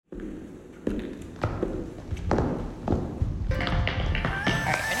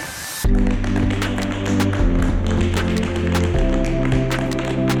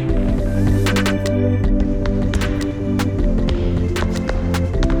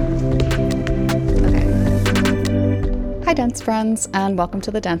Hi, dance friends, and welcome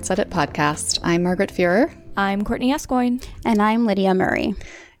to the Dance Edit podcast. I'm Margaret Fuhrer. I'm Courtney Escoyne. And I'm Lydia Murray.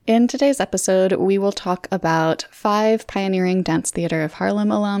 In today's episode, we will talk about 5 pioneering Dance Theater of Harlem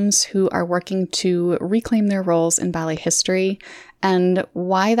alums who are working to reclaim their roles in ballet history and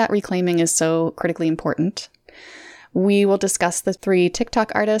why that reclaiming is so critically important. We will discuss the 3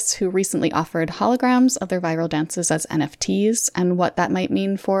 TikTok artists who recently offered holograms of their viral dances as NFTs and what that might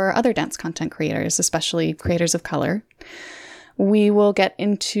mean for other dance content creators, especially creators of color. We will get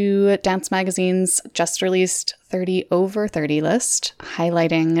into Dance Magazine's just-released 30 over 30 list,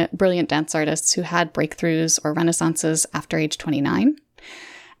 highlighting brilliant dance artists who had breakthroughs or renaissances after age 29.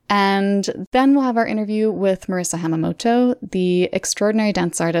 And then we'll have our interview with Marisa Hamamoto, the extraordinary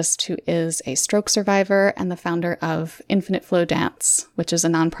dance artist who is a stroke survivor and the founder of Infinite Flow Dance, which is a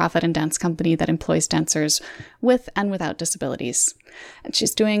nonprofit and dance company that employs dancers with and without disabilities. And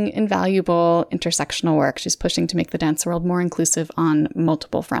she's doing invaluable intersectional work. She's pushing to make the dance world more inclusive on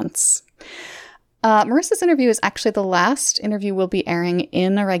multiple fronts. Marisa's interview is actually the last interview we'll be airing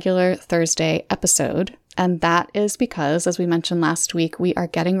in a regular Thursday episode. And that is because, as we mentioned last week, we are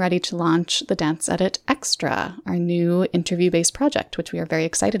getting ready to launch the Dance Edit Extra, our new interview-based project, which we are very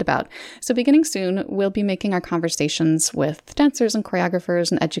excited about. So beginning soon, we'll be making our conversations with dancers and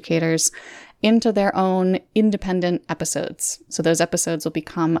choreographers and educators into their own independent episodes. So those episodes will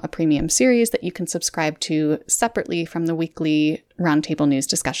become a premium series that you can subscribe to separately from the weekly roundtable news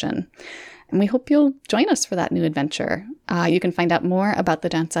discussion. And we hope you'll join us for that new adventure. You can find out more about the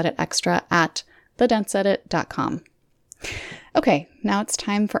Dance Edit Extra at thedanceedit.com. Okay, now it's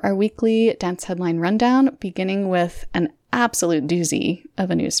time for our weekly dance headline rundown, beginning with an absolute doozy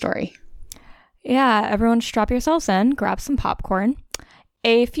of a news story. Yeah, everyone strap yourselves in, grab some popcorn.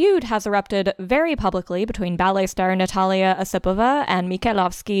 A feud has erupted very publicly between ballet star Natalia Osipova and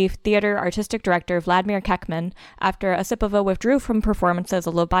Mikhailovsky theater artistic director Vladimir Kekman after Osipova withdrew from performances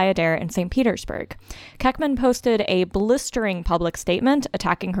of Le Bayadere in St. Petersburg. Kekman posted a blistering public statement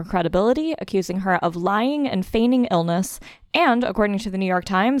attacking her credibility, accusing her of lying and feigning illness, and, according to the New York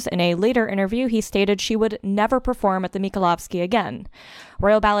Times, in a later interview, he stated she would never perform at the Mikhailovsky again.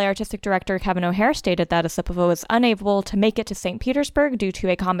 Royal Ballet Artistic Director Kevin O'Hare stated that Osipova was unable to make it to St. Petersburg due to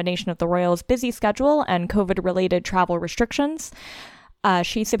a combination of the Royals' busy schedule and COVID-related travel restrictions.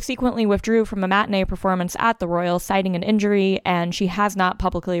 She subsequently withdrew from a matinee performance at the Royal, citing an injury, and she has not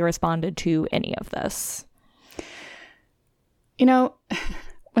publicly responded to any of this. You know,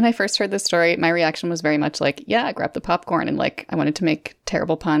 when I first heard this story, my reaction was very much like, yeah, grab the popcorn. And like, I wanted to make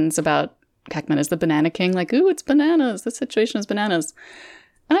terrible puns about Kekman as the banana king. Like, ooh, it's bananas. This situation is bananas.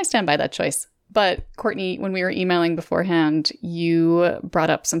 And I stand by that choice. But Courtney, when we were emailing beforehand, you brought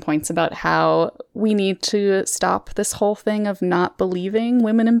up some points about how we need to stop this whole thing of not believing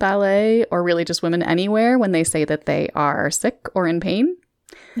women in ballet or really just women anywhere when they say that they are sick or in pain.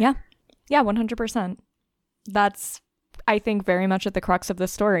 Yeah. Yeah, 100%. That's, I think, very much at the crux of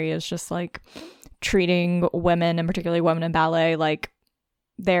this story is just like treating women, and particularly women in ballet, like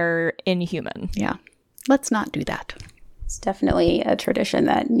they're inhuman. Yeah. Let's not do that. It's definitely a tradition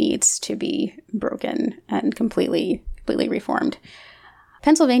that needs to be broken and completely reformed.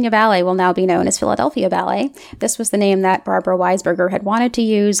 Pennsylvania Ballet will now be known as Philadelphia Ballet. This was the name that Barbara Weisberger had wanted to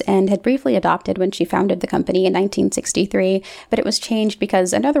use and had briefly adopted when she founded the company in 1963, but it was changed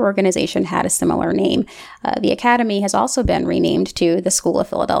because another organization had a similar name. The Academy has also been renamed to the School of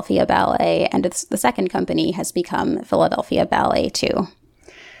Philadelphia Ballet, and the second company has become Philadelphia Ballet too.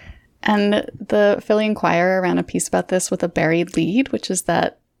 And the Philly Inquirer ran a piece about this with a buried lead, which is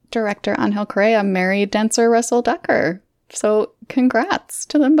that director Angel Correa married dancer Russell Decker. So congrats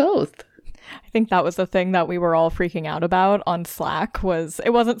to them both. I think that was the thing that we were all freaking out about on Slack.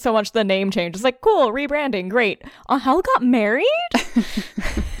 It wasn't so much the name change. It's like, cool, rebranding, great. Angel got married?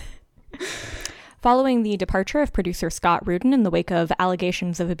 Following the departure of producer Scott Rudin in the wake of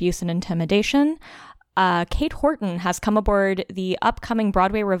allegations of abuse and intimidation, Kate Horton has come aboard the upcoming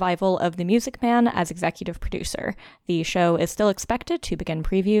Broadway revival of The Music Man as executive producer. The show is still expected to begin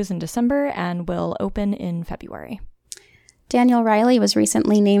previews in December and will open in February. Daniel Riley was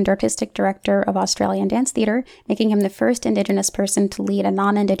recently named Artistic Director of Australian Dance Theatre, making him the first Indigenous person to lead a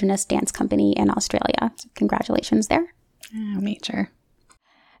non-Indigenous dance company in Australia. So congratulations there. Oh, major.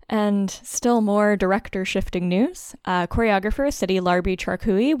 And still more director-shifting news. Choreographer Sidi Larbi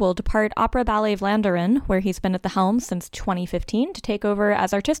Charkoui will depart Opera Ballet Vlaanderen, where he's been at the helm since 2015, to take over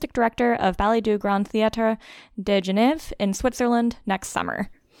as artistic director of Ballet du Grand Théâtre de Genève in Switzerland next summer.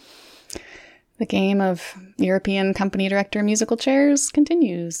 The game of European company director musical chairs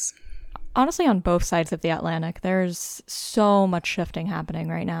continues. honestly on both sides of the Atlantic. There's so much shifting happening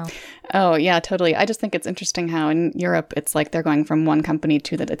right now. Oh, yeah, totally. I just think it's interesting how in Europe, it's like they're going from one company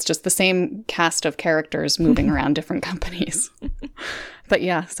to that. It's just the same cast of characters moving around different companies. But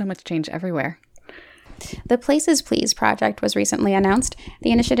yeah, so much change everywhere. The Places Please project was recently announced.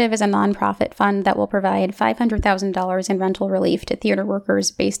 The initiative is a nonprofit fund that will provide $500,000 in rental relief to theater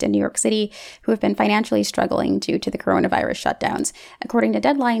workers based in New York City who have been financially struggling due to the coronavirus shutdowns. According to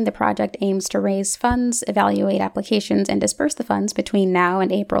Deadline, the project aims to raise funds, evaluate applications, and disperse the funds between now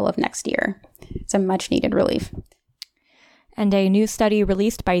and April of next year. Some much-needed relief. And a new study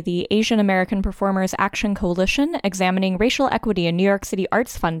released by the Asian American Performers Action Coalition examining racial equity in New York City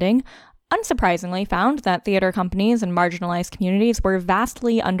arts funding unsurprisingly found that theater companies and marginalized communities were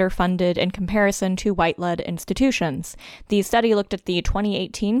vastly underfunded in comparison to white-led institutions. The study looked at the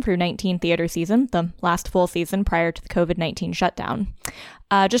 2018 through 19 theater season, the last full season prior to the COVID-19 shutdown.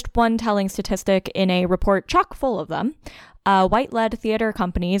 Just one telling statistic in a report chock full of them. White-led theater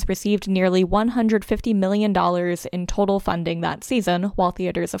companies received nearly $150 million in total funding that season, while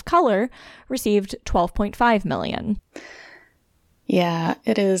theaters of color received $12.5 million. Yeah,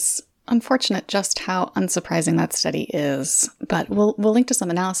 it is unfortunate just how unsurprising that study is, but we'll link to some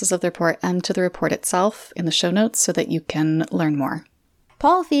analysis of the report and to the report itself in the show notes so that you can learn more.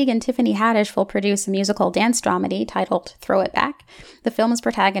 Paul Feig and Tiffany Haddish will produce a musical dance dramedy titled Throw It Back. The film's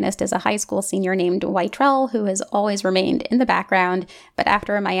protagonist is a high school senior named Whiterell, who has always remained in the background, but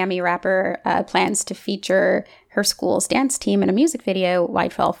after a Miami rapper plans to feature her school's dance team in a music video,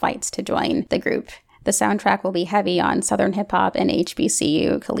 Whiterell fights to join the group. The soundtrack will be heavy on Southern hip-hop and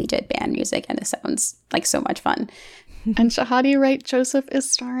HBCU collegiate band music, and it sounds like so much fun. And Shahadi Wright Joseph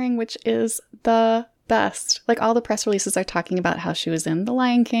is starring, which is the best. Like, all the press releases are talking about how she was in The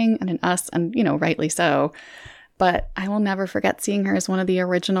Lion King and in Us, and, you know, rightly so. But I will never forget seeing her as one of the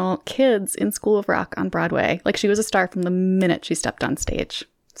original kids in School of Rock on Broadway. Like, she was a star from the minute she stepped on stage.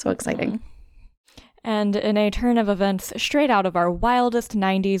 So exciting. And in a turn of events straight out of our wildest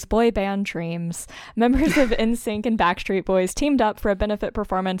 90s boy band dreams, members of NSYNC and Backstreet Boys teamed up for a benefit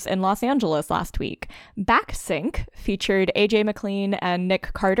performance in Los Angeles last week. BackSync featured AJ McLean and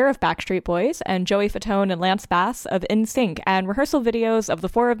Nick Carter of Backstreet Boys and Joey Fatone and Lance Bass of NSYNC, and rehearsal videos of the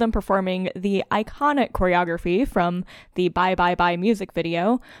four of them performing the iconic choreography from the Bye Bye Bye music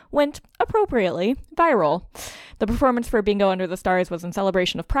video went appropriately viral. The performance for Bingo Under the Stars was in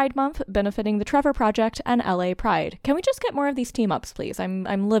celebration of Pride Month, benefiting the Trevor Project and LA Pride. Can we just get more of these team-ups, please?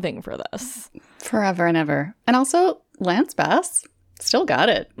 I'm living for this. Forever and ever. And also, Lance Bass still got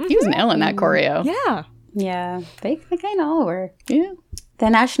it. He was nailing that choreo. Yeah. Yeah, they kind of all were. Yeah. The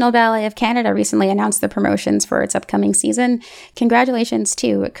National Ballet of Canada recently announced the promotions for its upcoming season. Congratulations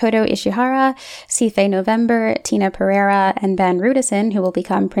to Kodo Ishihara, Sife November, Tina Pereira, and Ben Rudison, who will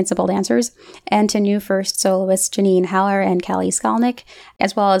become principal dancers, and to new first soloists Janine Haller and Callie Skalnick,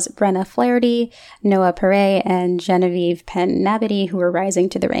 as well as Brenna Flaherty, Noah Perret, and Genevieve Penn-Nabity, who are rising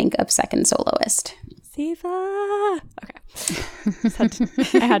to the rank of second soloist. Sifa!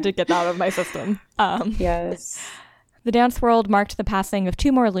 Okay. I had to get that out of my system. Yes. The dance world marked the passing of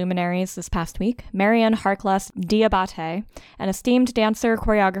two more luminaries this past week. Marianne Harkless Diabate, an esteemed dancer,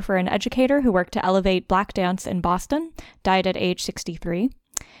 choreographer, and educator who worked to elevate Black dance in Boston, died at age 63.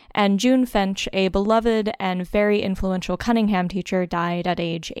 And June Finch, a beloved and very influential Cunningham teacher, died at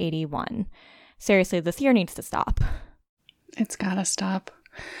age 81. Seriously, this year needs to stop. It's gotta stop.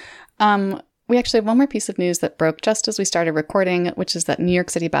 We actually have one more piece of news that broke just as we started recording, which is that New York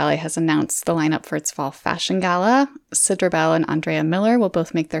City Ballet has announced the lineup for its fall fashion gala. Sidra Bell and Andrea Miller will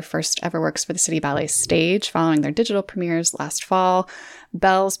both make their first ever works for the City Ballet stage following their digital premieres last fall.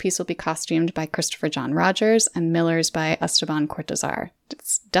 Bell's piece will be costumed by Christopher John Rogers and Miller's by Esteban Cortazar.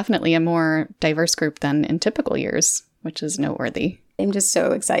 It's definitely a more diverse group than in typical years, which is noteworthy. I'm just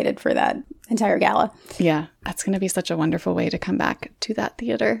so excited for that entire gala. Yeah, that's going to be such a wonderful way to come back to that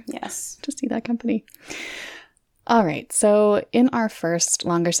theater. Yes. To see that company. All right, so in our first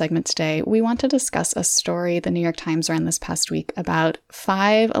longer segment today, we want to discuss a story the New York Times ran this past week about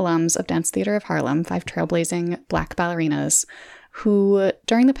 5 alums of Dance Theater of Harlem, 5 trailblazing Black ballerinas, who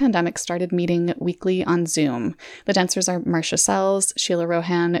during the pandemic started meeting weekly on Zoom. The dancers are Marcia Sells, Sheila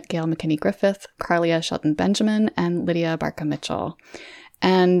Rohan, Gail McKinney-Griffith, Carlia Shelton-Benjamin, and Lydia Barca-Mitchell.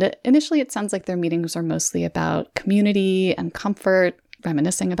 And initially it sounds like their meetings are mostly about community and comfort,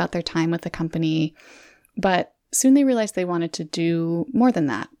 reminiscing about their time with the company. But soon they realized they wanted to do more than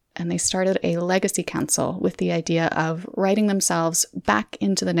that. And they started a legacy council with the idea of writing themselves back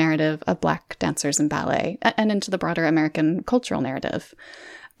into the narrative of Black dancers in ballet and into the broader American cultural narrative.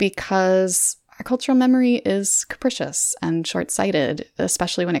 Because our cultural memory is capricious and short-sighted,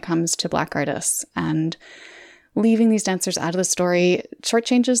 especially when it comes to Black artists. And leaving these dancers out of the story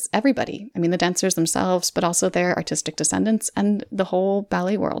shortchanges everybody. I mean, the dancers themselves, but also their artistic descendants and the whole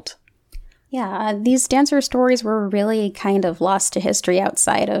ballet world. Yeah, these dancer stories were really kind of lost to history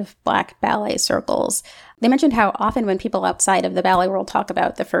outside of Black ballet circles. They mentioned how often when people outside of the ballet world talk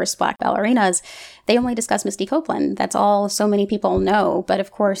about the first Black ballerinas, they only discuss Misty Copeland. That's all so many people know. But of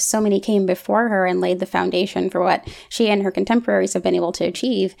course, so many came before her and laid the foundation for what she and her contemporaries have been able to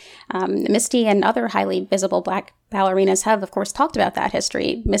achieve. Misty and other highly visible Black ballerinas have, of course, talked about that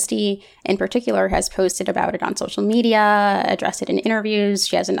history. Misty, in particular, has posted about it on social media, addressed it in interviews.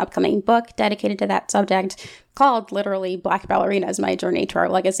 She has an upcoming book dedicated to that subject called literally Black Ballerinas, My Journey to Our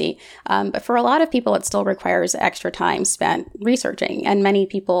Legacy. But for a lot of people, it still requires extra time spent researching. And many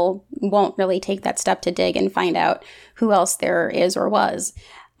people won't really take that step to dig and find out who else there is or was.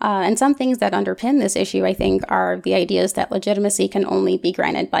 And some things that underpin this issue, I think, are the ideas that legitimacy can only be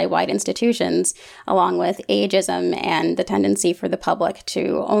granted by white institutions, along with ageism and the tendency for the public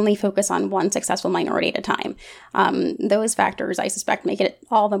to only focus on one successful minority at a time. Those factors, I suspect, make it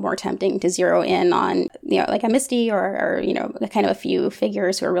all the more tempting to zero in on, like a Misty or kind of a few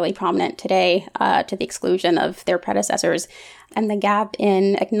figures who are really prominent today to the exclusion of their predecessors. And the gap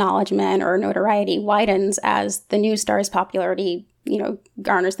in acknowledgement or notoriety widens as the new star's popularity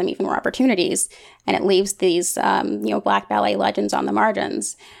garners them even more opportunities. And it leaves these, Black ballet legends on the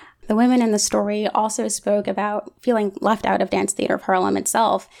margins. The women in the story also spoke about feeling left out of Dance Theater of Harlem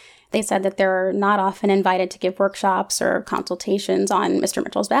itself. They said that they're not often invited to give workshops or consultations on Mr.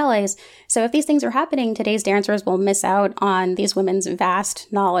 Mitchell's ballets. So if these things are happening, today's dancers will miss out on these women's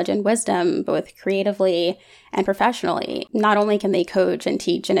vast knowledge and wisdom, both creatively and professionally. Not only can they coach and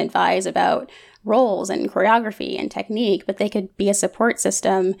teach and advise about roles and choreography and technique, but they could be a support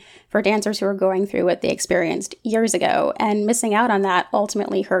system for dancers who are going through what they experienced years ago. And missing out on that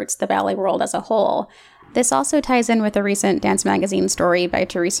ultimately hurts the ballet world as a whole. This also ties in with a recent Dance Magazine story by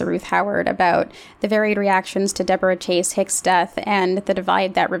Teresa Ruth Howard about the varied reactions to Deborah Chase Hicks' death and the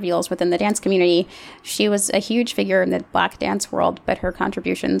divide that reveals within the dance community. She was a huge figure in the Black dance world, but her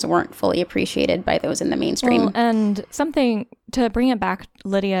contributions weren't fully appreciated by those in the mainstream. Well, and something to bring it back,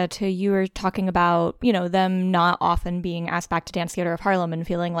 Lydia, to you were talking about, them not often being asked back to Dance Theater of Harlem and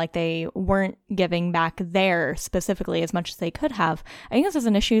feeling like they weren't giving back there specifically as much as they could have. I think this is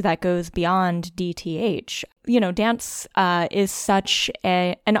an issue that goes beyond DTH. Dance is such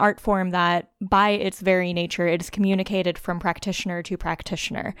an art form that by its very nature, it is communicated from practitioner to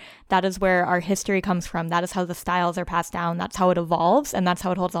practitioner. That is where our history comes from. That is how the styles are passed down. That's how it evolves, and that's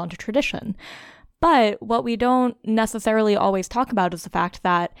how it holds on to tradition. But what we don't necessarily always talk about is the fact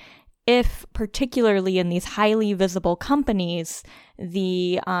that if, particularly in these highly visible companies,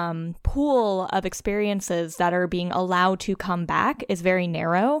 the pool of experiences that are being allowed to come back is very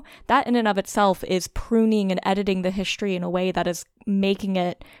narrow, that in and of itself is pruning and editing the history in a way that is making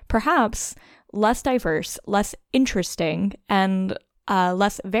it perhaps less diverse, less interesting, and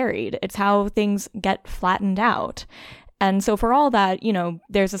less varied. It's how things get flattened out. And so for all that,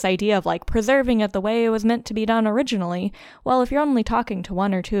 there's this idea of like preserving it the way it was meant to be done originally. Well, if you're only talking to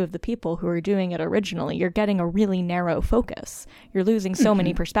one or two of the people who are doing it originally, you're getting a really narrow focus. You're losing so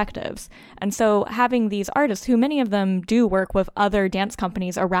many perspectives. And so having these artists, who many of them do work with other dance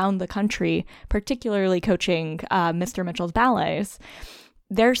companies around the country, particularly coaching Mr. Mitchell's ballets,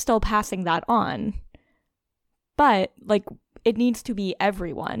 they're still passing that on. But it needs to be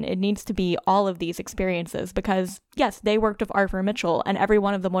everyone. It needs to be all of these experiences because, yes, they worked with Arthur Mitchell and every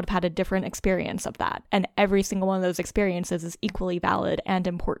one of them would have had a different experience of that. And every single one of those experiences is equally valid and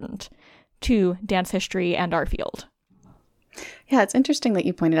important to dance history and our field. Yeah, it's interesting that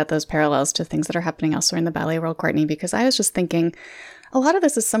you pointed out those parallels to things that are happening elsewhere in the ballet world, Courtney, because I was just thinking a lot of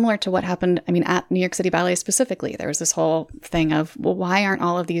this is similar to what happened, at New York City Ballet specifically. There was this whole thing of, well, why aren't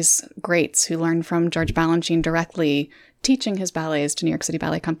all of these greats who learned from George Balanchine directly teaching his ballets to New York City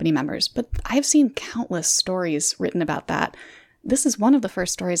Ballet Company members? But I've seen countless stories written about that. This is one of the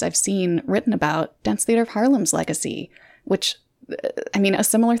first stories I've seen written about Dance Theater of Harlem's legacy, which, a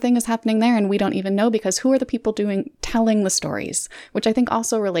similar thing is happening there and we don't even know because who are the people telling the stories, which I think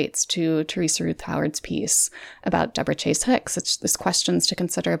also relates to Teresa Ruth Howard's piece about Deborah Chase Hicks. It's this questions to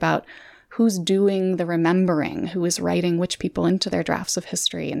consider about who's doing the remembering, who is writing which people into their drafts of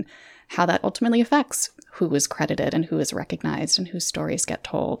history, and how that ultimately affects who is credited and who is recognized and whose stories get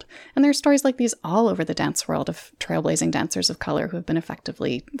told. And there are stories like these all over the dance world of trailblazing dancers of color who have been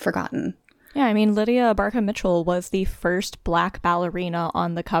effectively forgotten. Yeah, Lydia Barca Mitchell was the first Black ballerina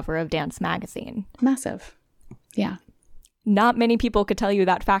on the cover of Dance Magazine. Massive. Yeah. Not many people could tell you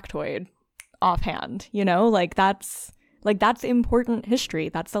that factoid. offhand, you know? Like that's important history.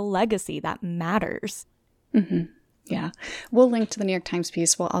 That's a legacy that matters. Mm-hmm. Yeah. We'll link to the New York Times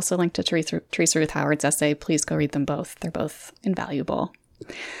piece. We'll also link to Teresa Ruth Howard's essay. Please go read them both. They're both invaluable.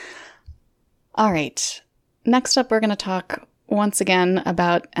 All right. Next up, we're going to talk once again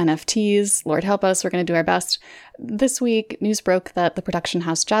about NFTs. Lord help us, we're going to do our best. This week, news broke that the production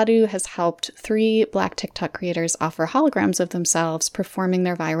house Jadu has helped 3 Black TikTok creators offer holograms of themselves performing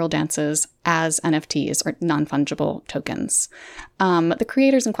their viral dances as NFTs, or non-fungible tokens. The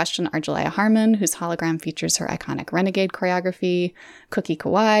creators in question are Jalaiah Harmon, whose hologram features her iconic Renegade choreography, Cookie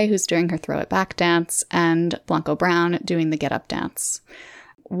Kawai, who's doing her Throw It Back dance, and Blanco Brown doing the Get Up dance.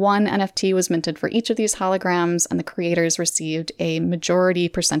 1 NFT was minted for each of these holograms, and the creators received a majority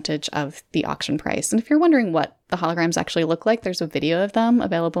percentage of the auction price. And if you're wondering what the holograms actually look like, there's a video of them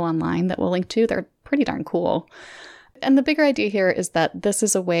available online that we'll link to. They're pretty darn cool. And the bigger idea here is that this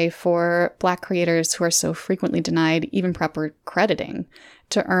is a way for Black creators who are so frequently denied even proper crediting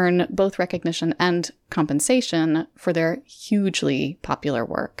to earn both recognition and compensation for their hugely popular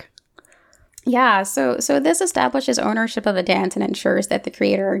work. Yeah, so this establishes ownership of a dance and ensures that the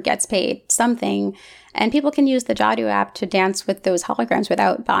creator gets paid something, and people can use the Jadu app to dance with those holograms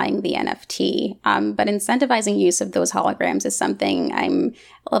without buying the NFT. But incentivizing use of those holograms is something I'm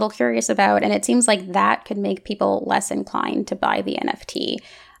a little curious about, and it seems like that could make people less inclined to buy the NFT.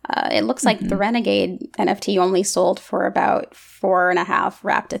 It looks like the Renegade NFT only sold for about 4.5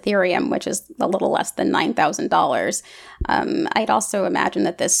 wrapped Ethereum, which is a little less than $9,000. I'd also imagine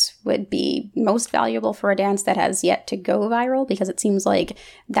that this would be most valuable for a dance that has yet to go viral, because it seems like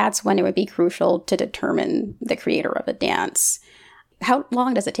that's when it would be crucial to determine the creator of a dance. How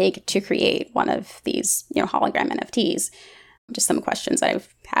long does it take to create one of these, hologram NFTs? Just some questions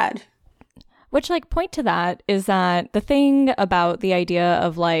I've had. Which, point to that is that the thing about the idea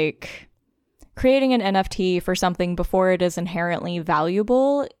of, creating an NFT for something before it is inherently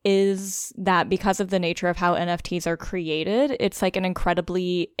valuable is that because of the nature of how NFTs are created, it's, an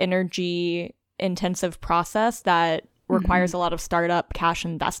incredibly energy-intensive process that requires a lot of startup cash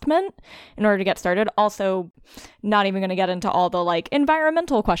investment in order to get started. Also, not even going to get into all the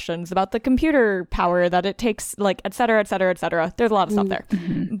environmental questions about the computer power that it takes, et cetera, et cetera, et cetera. There's a lot of stuff there.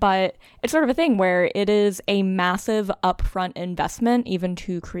 But it's sort of a thing where it is a massive upfront investment even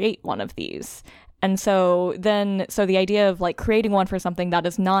to create one of these. And so the idea of creating one for something that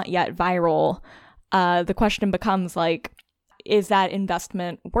is not yet viral, the question becomes is that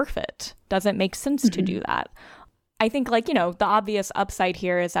investment worth it? Does it make sense to do that? I think the obvious upside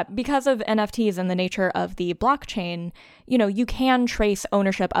here is that because of NFTs and the nature of the blockchain, you can trace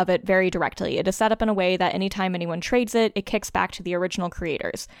ownership of it very directly. It is set up in a way that anytime anyone trades it, it kicks back to the original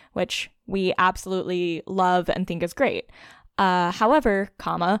creators, which we absolutely love and think is great. However,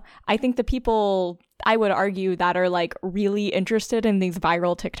 I think the people, I would argue, that are really interested in these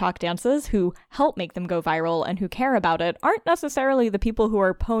viral TikTok dances, who help make them go viral and who care about it, aren't necessarily the people who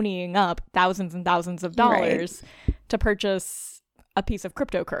are ponying up thousands and thousands of dollars to purchase a piece of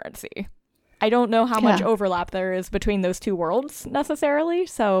cryptocurrency. I don't know how much overlap there is between those two worlds necessarily.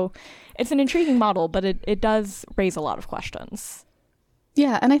 So it's an intriguing model, but it does raise a lot of questions.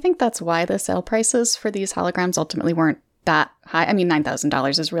 Yeah, and I think that's why the sale prices for these holograms ultimately weren't that high. I mean,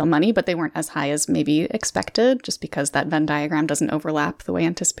 $9,000 is real money, but they weren't as high as maybe expected, just because that Venn diagram doesn't overlap the way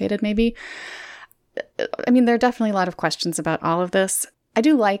anticipated, maybe. I mean, there are definitely a lot of questions about all of this. I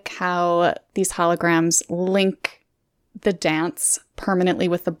do like how these holograms link the dance permanently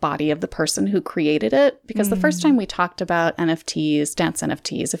with the body of the person who created it, because the first time we talked about NFTs, dance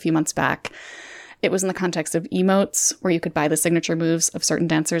NFTs, a few months back, it was in the context of emotes, where you could buy the signature moves of certain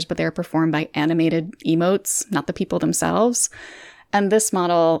dancers, but they were performed by animated emotes, not the people themselves. And this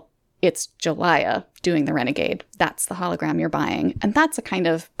model, it's Jalaiah doing the Renegade. That's the hologram you're buying. And that's a kind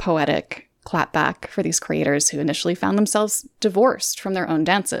of poetic clapback for these creators who initially found themselves divorced from their own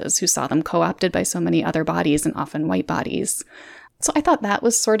dances, who saw them co-opted by so many other bodies, and often white bodies. So I thought that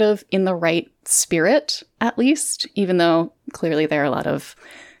was sort of in the right spirit, at least, even though clearly there are a lot of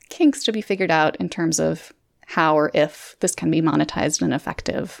kinks to be figured out in terms of how or if this can be monetized in an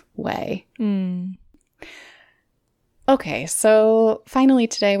effective way. Okay, so finally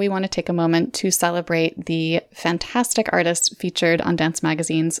today we want to take a moment to celebrate the fantastic artist featured on Dance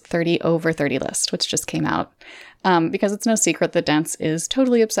Magazine's 30 over 30 list, which just came out. Because it's no secret that dance is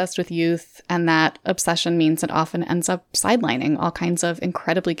totally obsessed with youth, and that obsession means it often ends up sidelining all kinds of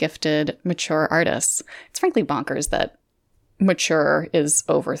incredibly gifted, mature artists. It's frankly bonkers that mature is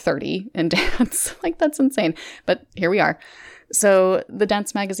over 30 in dance. That's insane. But here we are. So the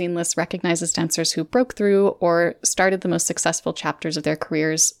Dance magazine list recognizes dancers who broke through or started the most successful chapters of their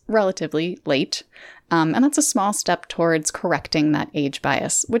careers relatively late. And that's a small step towards correcting that age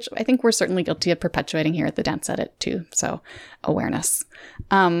bias, which I think we're certainly guilty of perpetuating here at the Dance Edit too. So awareness.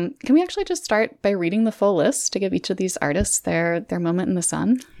 Can we actually just start by reading the full list to give each of these artists their moment in the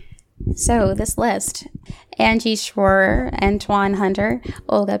sun? So this list: Angie Schroer, Antoine Hunter,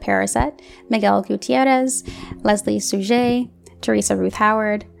 Olga Paraset, Miguel Gutierrez, Leslie Sujet, Teresa Ruth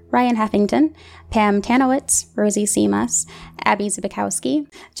Howard, Ryan Heffington, Pam Tanowitz, Rosie Simas, Abby Zibikowski,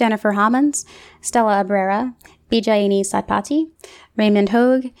 Jennifer Hammonds, Stella Abrera, Bijayini Satpati, Raymond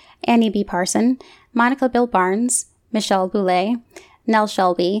Hogue, Annie B. Parson, Monica Bill Barnes, Michelle Boulay, Nell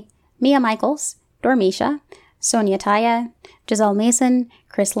Shelby, Mia Michaels, Dormisha, Sonia Taya, Giselle Mason,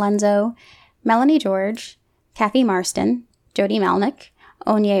 Chris Lenzo, Melanie George, Kathy Marston, Jody Malnick,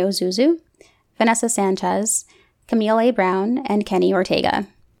 Onye Ozuzu, Vanessa Sanchez, Camille A. Brown, and Kenny Ortega.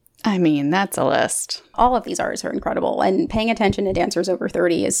 I mean, that's a list. All of these artists are incredible, and paying attention to dancers over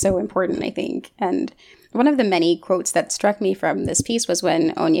 30 is so important, I think. And one of the many quotes that struck me from this piece was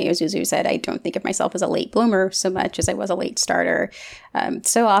when Onye Ozuzu said, "I don't think of myself as a late bloomer so much as I was a late starter."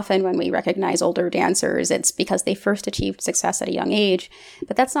 So often when we recognize older dancers, it's because they first achieved success at a young age,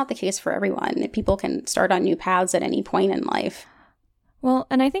 but that's not the case for everyone. People can start on new paths at any point in life. Well,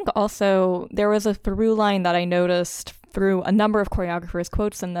 and I think also there was a through line that I noticed through a number of choreographers'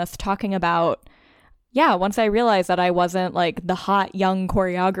 quotes in this talking about, once I realized that I wasn't like the hot young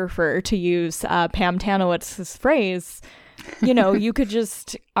choreographer, to use Pam Tanowitz's phrase, you could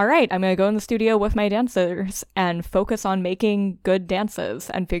just, all right, I'm going to go in the studio with my dancers and focus on making good dances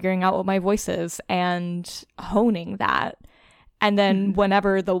and figuring out what my voice is and honing that. And then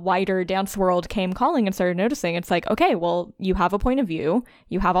whenever the wider dance world came calling and started noticing, it's like, okay, well, you have a point of view.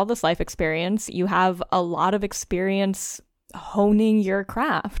 You have all this life experience. You have a lot of experience honing your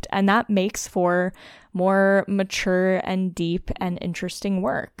craft. And that makes for more mature and deep and interesting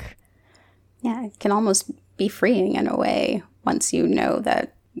work. Yeah, it can almost be freeing in a way once you know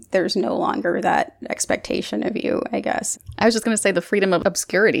that there's no longer that expectation of you, I guess. I was just going to say the freedom of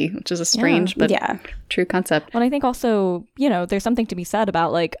obscurity, which is a strange but true concept. Well, I think also, there's something to be said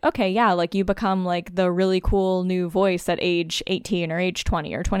about like, okay, like you become like the really cool new voice at age 18 or age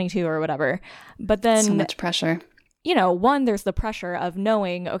 20 or 22 or whatever. But then so much pressure. One, there's the pressure of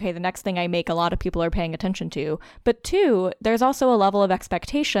knowing, okay, the next thing I make, a lot of people are paying attention to. But two, there's also a level of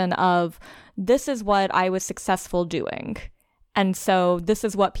expectation of this is what I was successful doing. And so this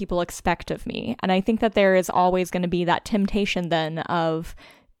is what people expect of me. And I think that there is always going to be that temptation then of,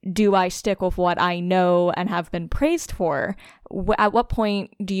 do I stick with what I know and have been praised for? At what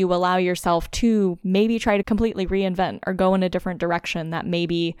point do you allow yourself to maybe try to completely reinvent or go in a different direction that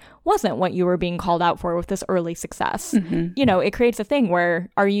maybe wasn't what you were being called out for with this early success? It creates a thing where,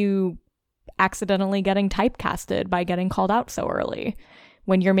 are you accidentally getting typecasted by getting called out so early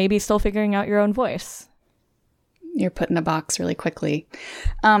when you're maybe still figuring out your own voice? You're put in a box really quickly.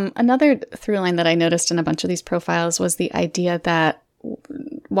 Another through line that I noticed in a bunch of these profiles was the idea that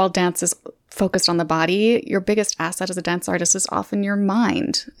while dance is focused on the body, your biggest asset as a dance artist is often your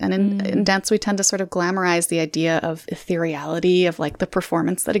mind. And in dance, we tend to sort of glamorize the idea of ethereality, of like the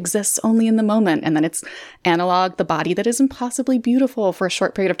performance that exists only in the moment. And then it's analog, the body that is impossibly beautiful for a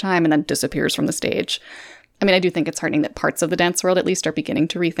short period of time and then disappears from the stage. I mean, I do think it's heartening that parts of the dance world at least are beginning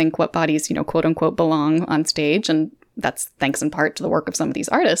to rethink what bodies, quote unquote, belong on stage. And that's thanks in part to the work of some of these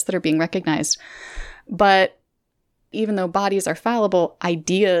artists that are being recognized. But even though bodies are fallible,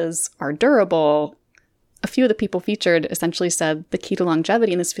 ideas are durable. A few of the people featured essentially said the key to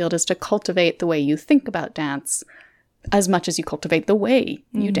longevity in this field is to cultivate the way you think about dance as much as you cultivate the way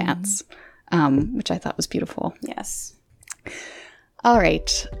you dance, which I thought was beautiful. Yes. All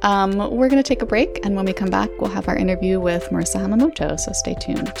right. We're going to take a break, and when we come back, we'll have our interview with Marisa Hamamoto, so stay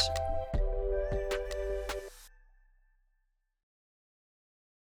tuned.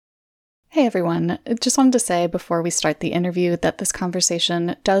 Hey everyone, just wanted to say before we start the interview that this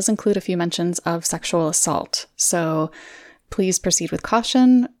conversation does include a few mentions of sexual assault, so please proceed with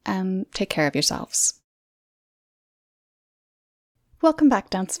caution and take care of yourselves. Welcome back,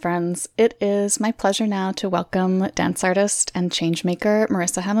 dance friends. It is my pleasure now to welcome dance artist and changemaker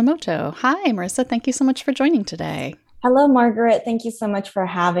Marisa Hamamoto. Hi, Marisa. Thank you so much for joining today. Hello, Margaret. Thank you so much for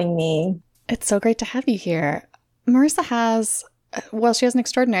having me. It's so great to have you here. Marisa has, she has an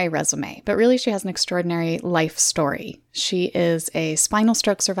extraordinary resume, but really she has an extraordinary life story. She is a spinal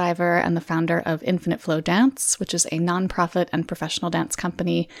stroke survivor and the founder of Infinite Flow Dance, which is a nonprofit and professional dance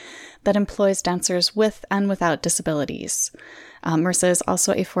company that employs dancers with and without disabilities. Marisa is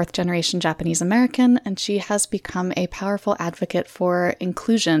also a fourth-generation Japanese American, and she has become a powerful advocate for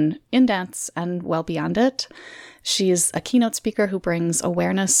inclusion in dance and well beyond it. She's a keynote speaker who brings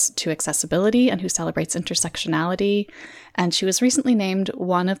awareness to accessibility and who celebrates intersectionality. And she was recently named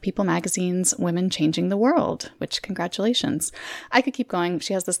one of People Magazine's Women Changing the World, which congratulations. I could keep going.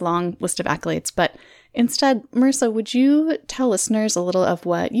 She has this long list of accolades, but instead, Marisa, would you tell listeners a little of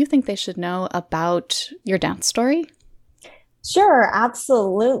what you think they should know about your dance story? Sure,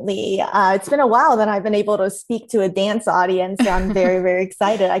 absolutely. It's been a while that I've been able to speak to a dance audience. So I'm very, very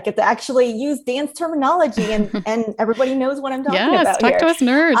excited. I get to actually use dance terminology and everybody knows what I'm talking about talk here. to us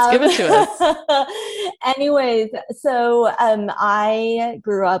nerds. Give it to us. Anyways, so I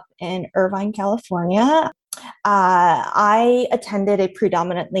grew up in Irvine, California. I attended a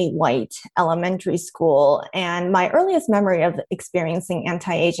predominantly white elementary school, and my earliest memory of experiencing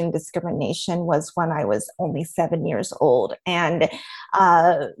anti-Asian discrimination was when I was only 7 years old. And,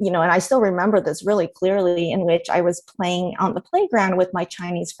 and I still remember this really clearly, in which I was playing on the playground with my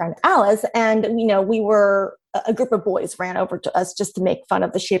Chinese friend Alice, and, we were a group of boys ran over to us just to make fun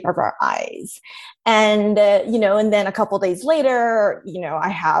of the shape of our eyes. And, and then a couple of days later, I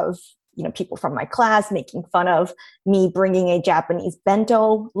have people from my class making fun of me bringing a Japanese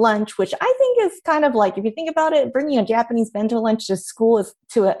bento lunch, which I think is kind of like, if you think about it, bringing a Japanese bento lunch to school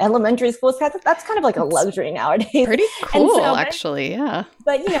to an elementary school, that's kind of like a luxury nowadays. Pretty cool, actually. Yeah.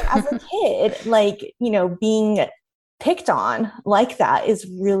 But, as a kid, being picked on like that is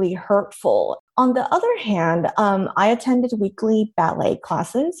really hurtful. On the other hand, I attended weekly ballet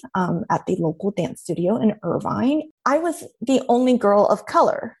classes at the local dance studio in Irvine. I was the only girl of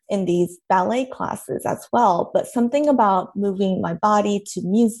color in these ballet classes as well, but something about moving my body to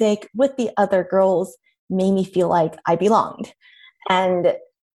music with the other girls made me feel like I belonged. And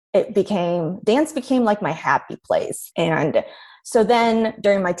dance became like my happy place. And so then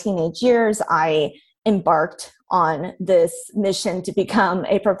during my teenage years, I embarked on this mission to become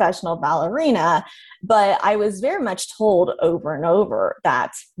a professional ballerina, but I was very much told over and over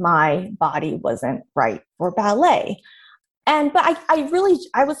that my body wasn't right for ballet. But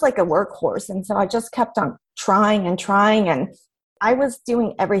I was like a workhorse. And so I just kept on trying, and I was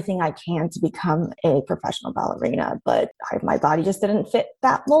doing everything I can to become a professional ballerina, but my body just didn't fit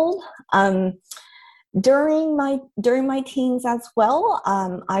that mold. During my teens as well,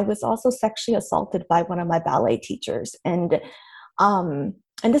 I was also sexually assaulted by one of my ballet teachers, and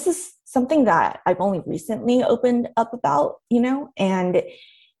this is something that I've only recently opened up about, and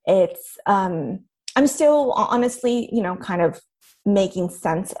it's I'm still honestly, kind of making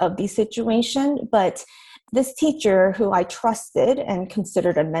sense of the situation, but this teacher who I trusted and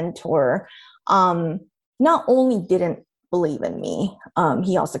considered a mentor, not only didn't believe in me,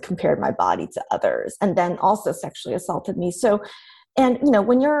 he also compared my body to others, and then also sexually assaulted me. So, and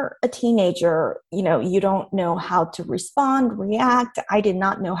when you're a teenager, you don't know how to respond, react. I did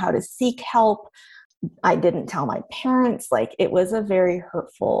not know how to seek help. I didn't tell my parents. It was a very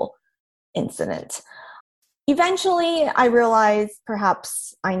hurtful incident. Eventually, I realized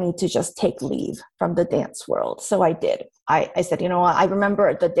perhaps I need to just take leave from the dance world. So I did. I said, what? I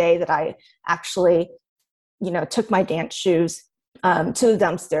remember the day that I actually took my dance shoes to the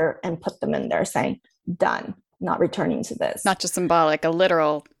dumpster and put them in there, saying, done, not returning to this. Not just symbolic, a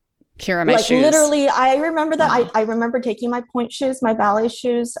literal, here are my shoes. Literally, I remember that. Wow. I remember taking my point shoes, my ballet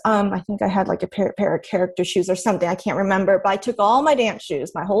shoes. I think I had like a pair of character shoes or something. I can't remember, but I took all my dance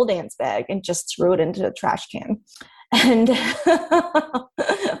shoes, my whole dance bag, and just threw it into the trash can. And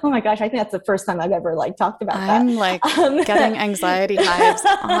oh my gosh, I think that's the first time I've ever talked about that. I'm getting anxiety hives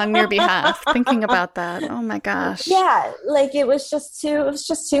on your behalf thinking about that. Oh my gosh. Yeah, it was just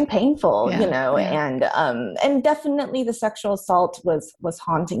too painful, and definitely the sexual assault was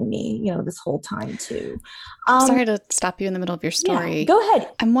haunting me, this whole time too. Sorry to stop you in the middle of your story. Yeah, go ahead.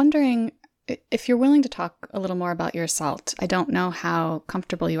 I'm wondering if you're willing to talk a little more about your assault. I don't know how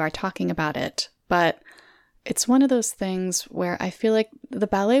comfortable you are talking about it, but it's one of those things where I feel like the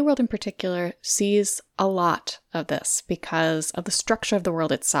ballet world in particular sees a lot of this because of the structure of the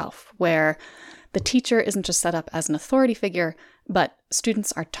world itself, where the teacher isn't just set up as an authority figure, but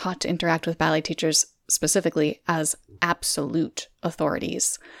students are taught to interact with ballet teachers specifically as absolute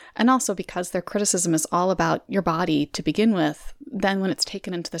authorities. And also because their criticism is all about your body to begin with, then when it's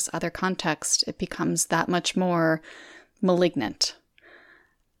taken into this other context, it becomes that much more malignant.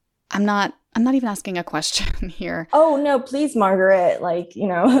 I'm not even asking a question here. Oh, no, please, Margaret. Like,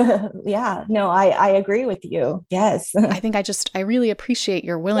 yeah, no, I agree with you. Yes. I really appreciate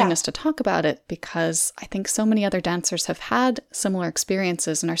your willingness Yeah. to talk about it, because I think so many other dancers have had similar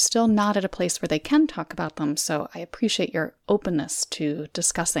experiences and are still not at a place where they can talk about them. So I appreciate your openness to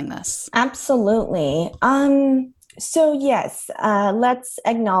discussing this. Absolutely. So yes, let's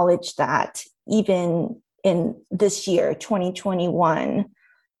acknowledge that even in this year, 2021,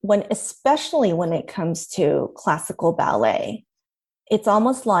 especially when it comes to classical ballet, it's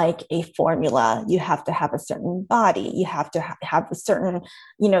almost like a formula. You have to have a certain body. You have to have a certain,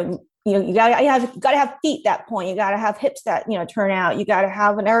 you gotta have feet that point. You gotta have hips that turn out. You gotta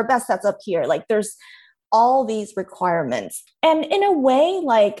have an arabesque that's up here. Like there's all these requirements, and in a way,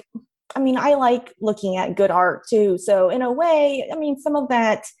 like, I mean, I like looking at good art too. So in a way, I mean, some of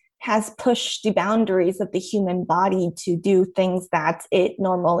that has pushed the boundaries of the human body to do things that it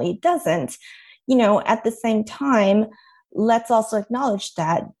normally doesn't. At the same time, let's also acknowledge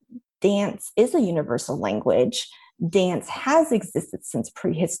that dance is a universal language. Dance has existed since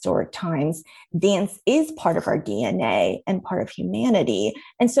prehistoric times. Dance is part of our DNA and part of humanity.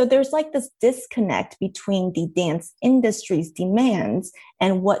 And so there's like this disconnect between the dance industry's demands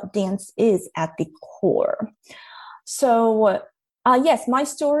and what dance is at the core. So yes, my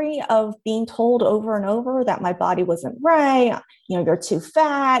story of being told over and over that my body wasn't right, you're too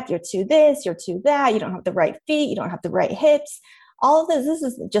fat, you're too this, you're too that, you don't have the right feet, you don't have the right hips. All of this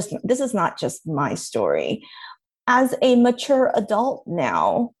is not just my story. As a mature adult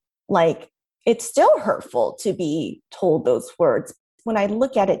now, like, it's still hurtful to be told those words. When I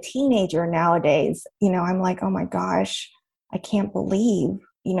look at a teenager nowadays, I'm like, oh my gosh, I can't believe,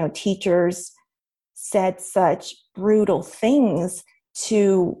 teachers said such brutal things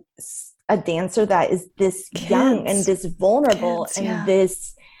to a dancer that is this young and this vulnerable and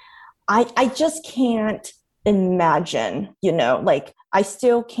this, I just can't imagine, like I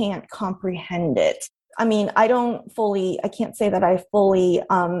still can't comprehend it. I mean, I can't say that I fully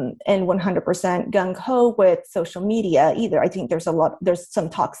and 100% gung-ho with social media either. I think there's some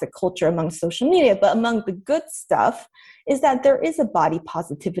toxic culture among social media, but among the good stuff is that there is a body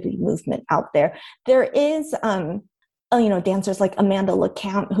positivity movement out there. There is, dancers like Amanda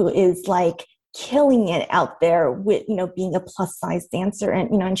LeCount, who is like killing it out there with, being a plus size dancer.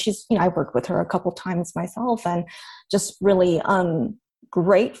 And she's, I worked with her a couple times myself, and just really,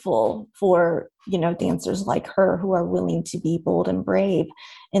 grateful for dancers like her who are willing to be bold and brave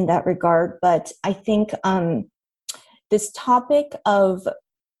in that regard. But I think this topic of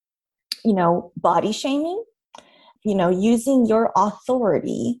body shaming, using your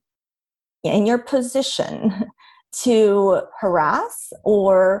authority and your position to harass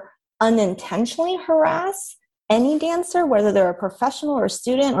or unintentionally harass any dancer, whether they're a professional or a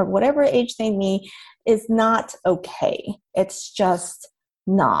student or whatever age they be, is not okay. It's just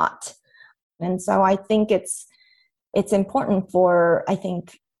not. And so I think it's important for, I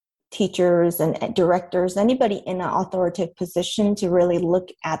think, teachers and directors, anybody in an authoritative position, to really look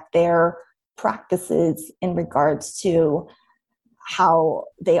at their practices in regards to how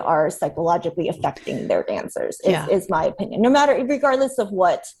they are psychologically affecting their dancers, is my opinion, regardless of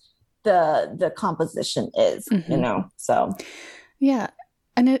what the composition is, so. Yeah.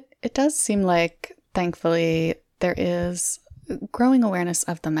 And it does seem like, thankfully, there is growing awareness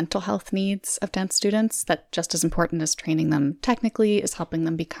of the mental health needs of dance students, that just as important as training them technically is helping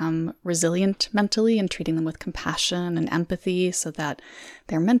them become resilient mentally and treating them with compassion and empathy so that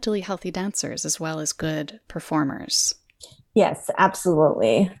they're mentally healthy dancers as well as good performers. Yes,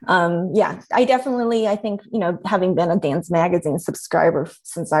 absolutely. I think, having been a dance magazine subscriber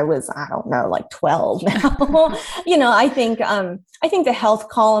since I was, I don't know, like 12 now, I think the health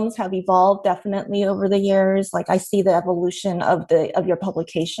columns have evolved definitely over the years. Like I see the evolution of your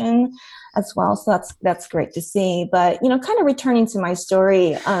publication as well. So that's great to see. But, kind of returning to my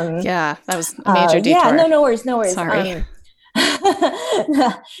story. That was a major detour. Yeah, no worries. Sorry.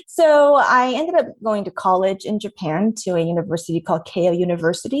 So I ended up going to college in Japan to a university called Keio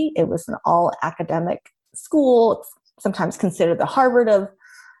University. It was an all academic school. It's sometimes considered the Harvard of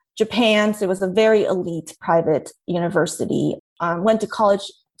Japan. So it was a very elite private university. Went to college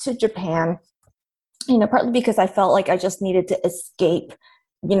to Japan, partly because I felt like I just needed to escape,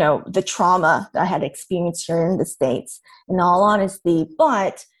 the trauma that I had experienced here in the States, in all honesty.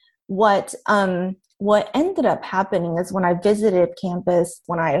 But what ended up happening is when I visited campus,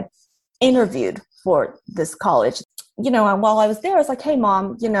 when I interviewed for this college, while I was there, I was like, hey,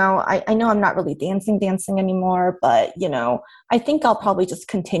 Mom, I know I'm not really dancing anymore, but, I think I'll probably just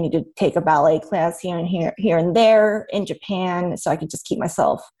continue to take a ballet class here and there in Japan so I can just keep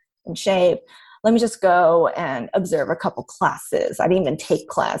myself in shape. Let me just go and observe a couple classes. I didn't even take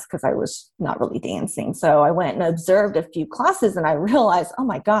class because I was not really dancing. So I went and observed a few classes and I realized, oh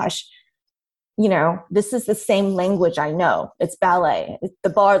my gosh, this is the same language I know. It's ballet. The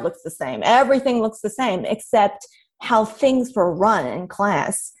bar looks the same. Everything looks the same, except how things were run in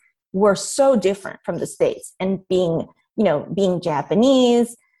class were so different from the States. And being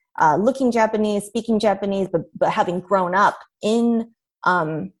Japanese, looking Japanese, speaking Japanese, but having grown up in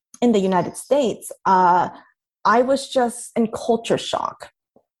the United States, I was just in culture shock.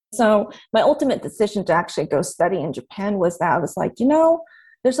 So my ultimate decision to actually go study in Japan was that I was like,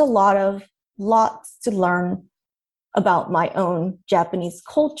 there's lots to learn about my own Japanese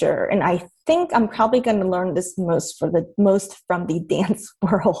culture. And I think I'm probably going to learn this most from the dance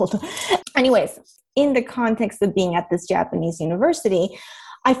world. Anyways, in the context of being at this Japanese university,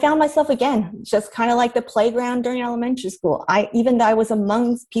 I found myself again, just kind of like the playground during elementary school. Even though I was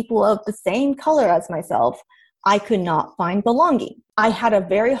amongst people of the same color as myself, I could not find belonging. I had a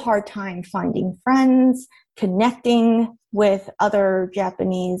very hard time finding friends, connecting with other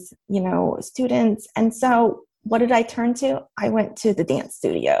Japanese, students. And so what did I turn to? I went to the dance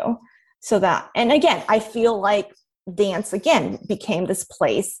studio. And again, I feel like dance again became this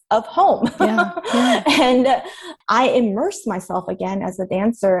place of home. Yeah. And I immersed myself again as a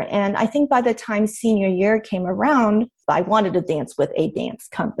dancer. And I think by the time senior year came around, I wanted to dance with a dance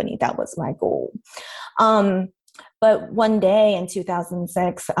company. That was my goal. But one day in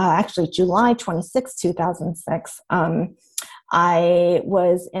 2006, actually July 26, 2006, I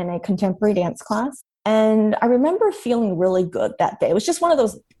was in a contemporary dance class. And I remember feeling really good that day. It was just one of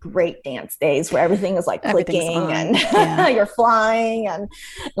those great dance days where everything is like clicking and you're flying and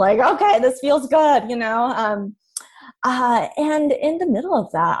like, okay, this feels good, And in the middle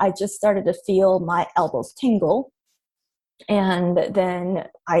of that, I just started to feel my elbows tingle. And then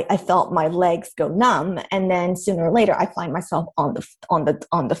I felt my legs go numb. And then sooner or later, I find myself on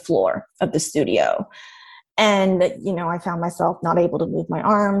the floor of the studio. And, I found myself not able to move my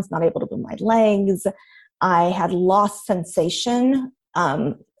arms, not able to move my legs. I had lost sensation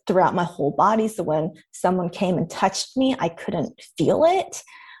throughout my whole body. So when someone came and touched me, I couldn't feel it.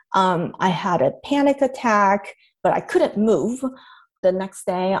 I had a panic attack, but I couldn't move. The next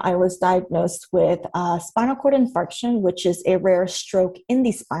day, I was diagnosed with spinal cord infarction, which is a rare stroke in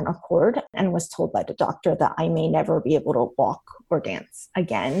the spinal cord, and was told by the doctor that I may never be able to walk or dance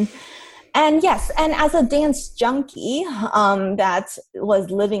again. And yes, and as a dance junkie that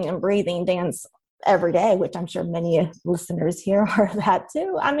was living and breathing dance every day, which I'm sure many listeners here are that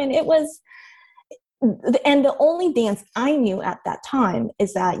too. I mean, it was, and the only dance I knew at that time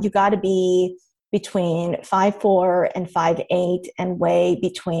is that you got to be between 5'4" and 5'8" and weigh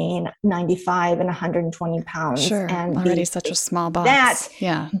between 95 and 120 pounds. Sure, and already such a small box.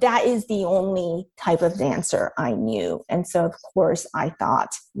 That is the only type of dancer I knew. And so, of course, I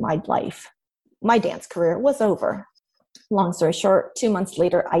thought my dance career was over. Long story short, 2 months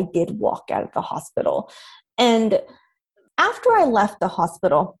later, I did walk out of the hospital. And after I left the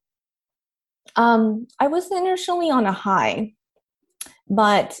hospital, I was initially on a high,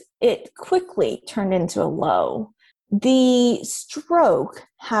 but it quickly turned into a low. The stroke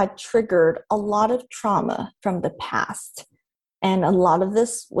had triggered a lot of trauma from the past. And a lot of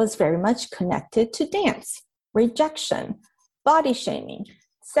this was very much connected to dance, rejection, body shaming,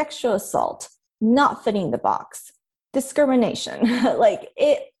 sexual assault, not fitting the box, discrimination, like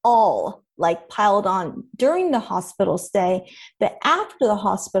it all piled on during the hospital stay. But after the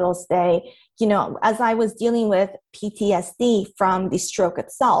hospital stay, as I was dealing with PTSD from the stroke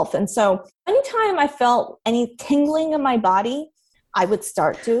itself. And so anytime I felt any tingling in my body, I would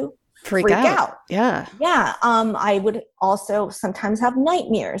start to freak out. Yeah. I would also sometimes have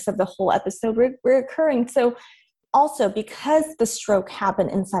nightmares of the whole episode recurring. So also, because the stroke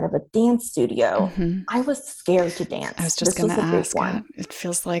happened inside of a dance studio, I was scared to dance. I was just going to ask. It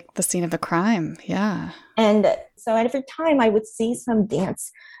feels like the scene of a crime. Yeah. And so every time I would see some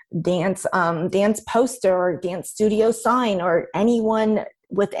dance poster or dance studio sign or anyone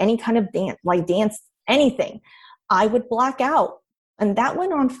with any kind of dance anything, I would black out. And that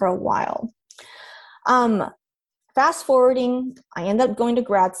went on for a while. Fast forwarding, I ended up going to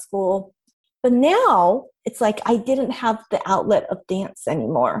grad school. But now it's like I didn't have the outlet of dance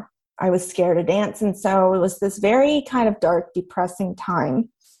anymore. I was scared to dance. And so it was this very kind of dark, depressing time.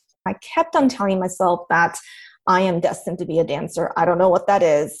 I kept on telling myself that I am destined to be a dancer. I don't know what that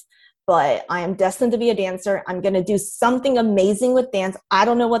is, but I am destined to be a dancer. I'm going to do something amazing with dance. I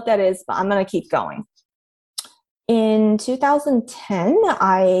don't know what that is, but I'm going to keep going. In 2010,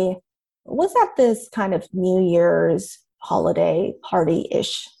 I was at this kind of New Year's holiday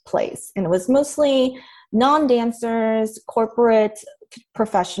party-ish place. And it was mostly non-dancers, corporate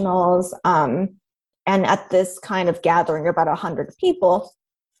professionals. And at this kind of gathering, about 100 people,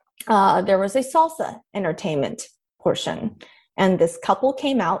 there was a salsa entertainment portion. And this couple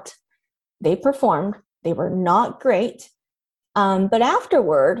came out, they performed, they were not great. But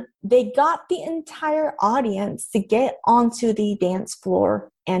afterward, they got the entire audience to get onto the dance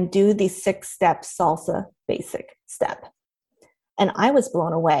floor and do the 6-step salsa basic step. And I was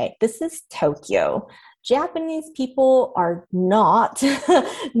blown away. This is Tokyo. Japanese people are not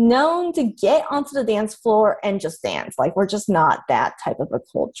known to get onto the dance floor and just dance. Like, we're just not that type of a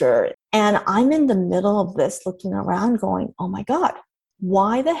culture. And I'm in the middle of this looking around going, oh my God,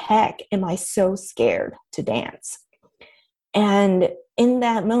 why the heck am I so scared to dance? And in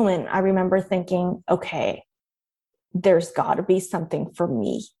that moment, I remember thinking, okay, there's got to be something for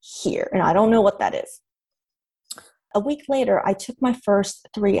me here. And I don't know what that is. A week later, I took my first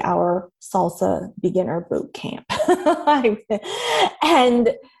 3-hour salsa beginner boot camp. And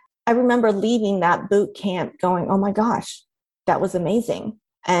I remember leaving that boot camp going, oh my gosh, that was amazing.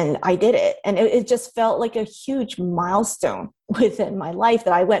 And I did it. And it just felt like a huge milestone within my life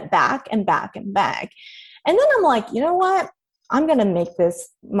that I went back and back and back. And then I'm like, you know what? I'm going to make this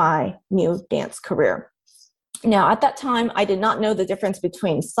my new dance career. Now, at that time, I did not know the difference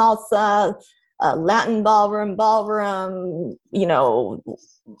between salsa, Latin ballroom, you know,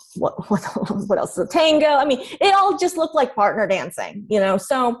 what else? The tango. I mean, it all just looked like partner dancing, you know.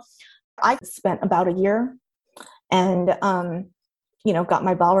 So I spent about a year and, got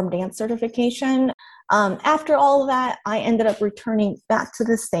my ballroom dance certification. After all of that, I ended up returning back to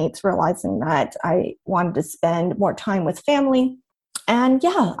the States, realizing that I wanted to spend more time with family. And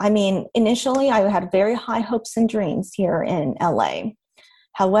yeah, I mean, initially I had very high hopes and dreams here in LA.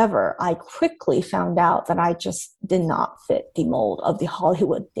 However, I quickly found out that I just did not fit the mold of the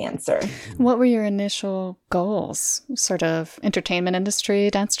Hollywood dancer. What were your initial goals? Sort of entertainment industry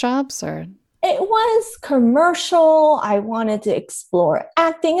dance jobs, or? It was commercial. I wanted to explore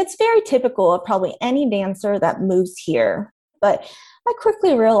acting. It's very typical of probably any dancer that moves here. But I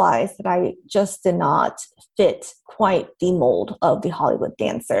quickly realized that I just did not fit quite the mold of the Hollywood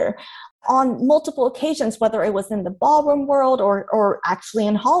dancer. On multiple occasions, whether it was in the ballroom world or actually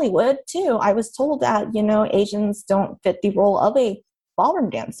in Hollywood too, I was told that, Asians don't fit the role of a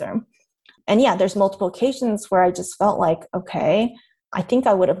ballroom dancer. And yeah, there's multiple occasions where I just felt like, okay, I think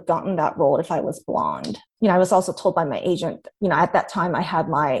I would have gotten that role if I was blonde. I was also told by my agent, at that time I had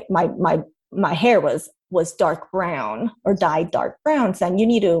my hair was dark brown or dyed dark brown, saying you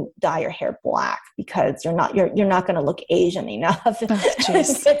need to dye your hair black because you're not going to look Asian enough. If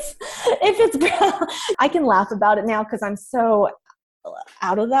it's brown. I can laugh about it now because I'm so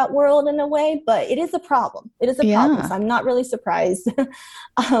out of that world in a way, but it is a problem. It is a problem. So I'm not really surprised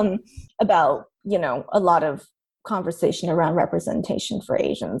about, a lot of conversation around representation for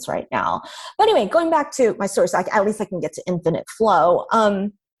Asians right now. But anyway, going back to my source, at least I can get to infinite flow.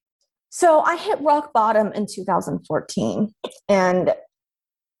 So I hit rock bottom in 2014, and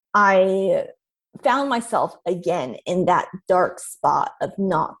I found myself again in that dark spot of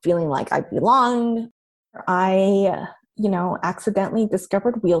not feeling like I belonged. I, accidentally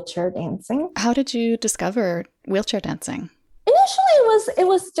discovered wheelchair dancing. How did you discover wheelchair dancing? Initially, it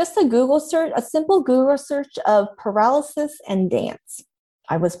was just a simple Google search of paralysis and dance.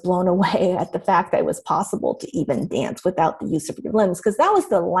 I was blown away at the fact that it was possible to even dance without the use of your limbs, because that was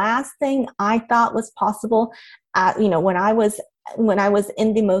the last thing I thought was possible. When I was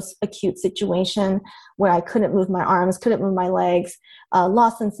in the most acute situation where I couldn't move my arms, couldn't move my legs,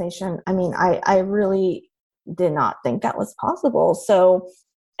 lost sensation. I mean, I really did not think that was possible. So,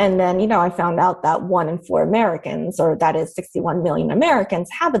 and then, I found out that 1 in 4 Americans, or that is 61 million Americans,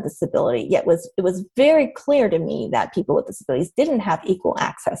 have a disability. Yet it was very clear to me that people with disabilities didn't have equal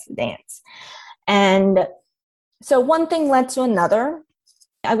access to dance. And so one thing led to another.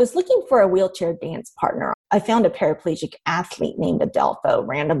 I was looking for a wheelchair dance partner. I found a paraplegic athlete named Adelpho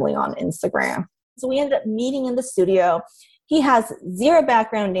randomly on Instagram. So we ended up meeting in the studio. He has zero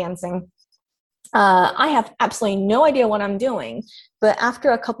background dancing. I have absolutely no idea what I'm doing. But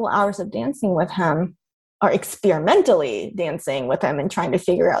after a couple hours of dancing with him, or experimentally dancing with him and trying to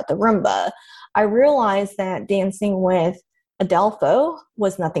figure out the Roomba, I realized that dancing with Adelpho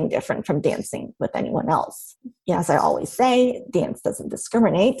was nothing different from dancing with anyone else. As I always say, dance doesn't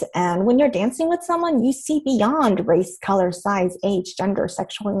discriminate. And when you're dancing with someone, you see beyond race, color, size, age, gender,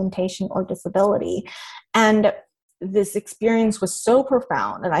 sexual orientation, or disability. And this experience was so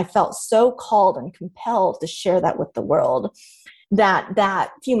profound, and I felt so called and compelled to share that with the world, that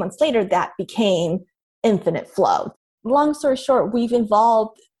few months later, that became infinite flow. long story short, we've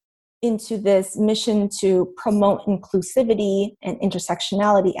evolved into this mission to promote inclusivity and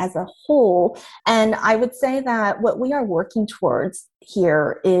intersectionality as a whole. And I would say that what we are working towards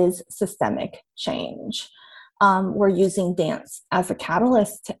here is systemic change. We're using dance as a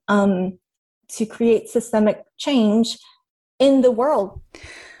catalyst to create systemic change in the world.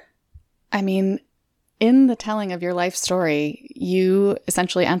 I mean, in the telling of your life story, you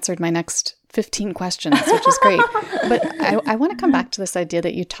essentially answered my next 15 questions, which is great. But I want to come back to this idea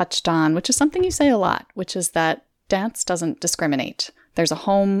that you touched on, which is something you say a lot, which is that dance doesn't discriminate. There's a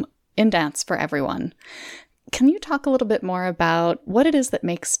home in dance for everyone. Can you talk a little bit more about what it is that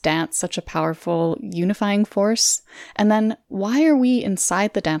makes dance such a powerful unifying force? And then why are we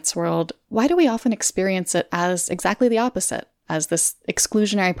inside the dance world? Why do we often experience it as exactly the opposite, as this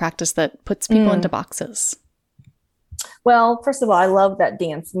exclusionary practice that puts people into boxes? Well, first of all, I love that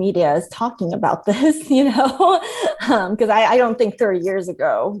dance media is talking about this, because I don't think 30 years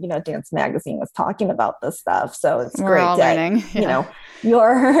ago, Dance Magazine was talking about this stuff. So it's We're great all that, learning. Yeah.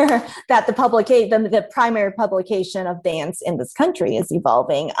 that the primary publication of dance in this country is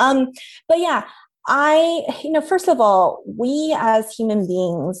evolving. But yeah, first of all, we as human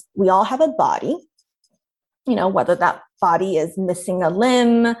beings, we all have a body, whether that body is missing a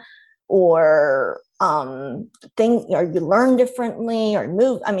limb or or you learn differently or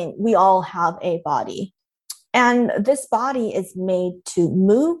move. I mean, we all have a body. And this body is made to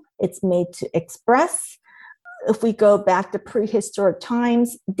move. It's made to express. If we go back to prehistoric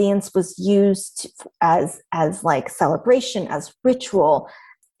times, dance was used as like celebration, as ritual.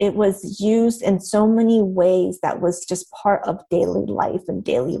 It was used in so many ways that was just part of daily life and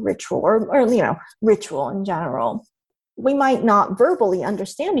daily ritual or ritual in general. We might not verbally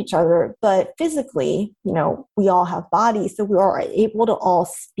understand each other, but physically, we all have bodies. So we are able to all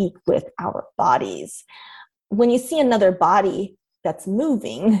speak with our bodies. When you see another body that's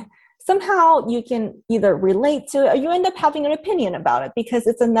moving, somehow you can either relate to it or you end up having an opinion about it because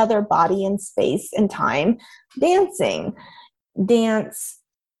it's another body in space and time dancing. Dance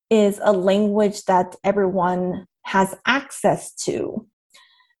is a language that everyone has access to.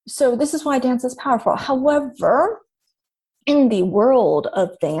 So this is why dance is powerful. However, in the world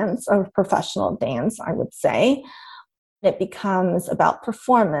of dance, or professional dance, I would say, it becomes about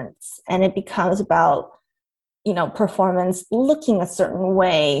performance, and it becomes about, performance looking a certain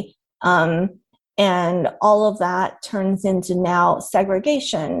way. And all of that turns into now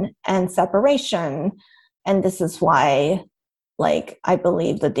segregation and separation. And this is why, I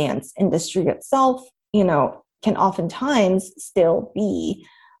believe the dance industry itself, can oftentimes still be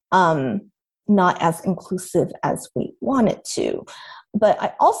not as inclusive as we want it to. But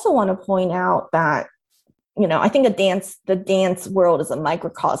I also want to point out that, I think the dance world is a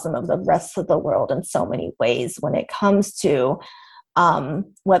microcosm of the rest of the world in so many ways when it comes to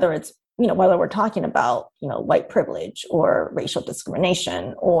whether we're talking about, white privilege or racial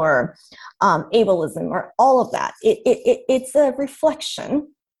discrimination or ableism or all of that. It's a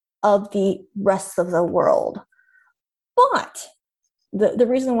reflection of the rest of the world. But the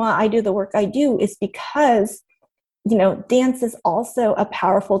reason why I do the work I do is because, dance is also a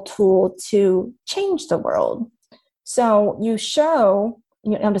powerful tool to change the world. So you show,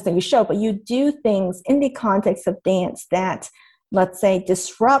 I'm just saying you show, but you do things in the context of dance that, let's say,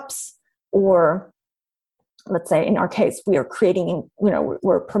 disrupts, or let's say in our case, we are creating,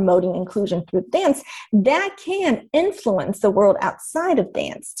 we're promoting inclusion through dance that can influence the world outside of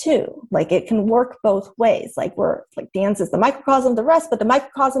dance too. It can work both ways. Dance is the microcosm of the rest, but the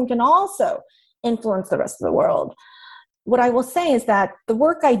microcosm can also influence the rest of the world. What I will say is that the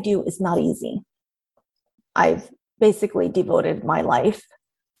work I do is not easy. I've basically devoted my life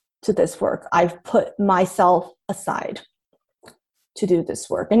to this work. I've put myself aside to do this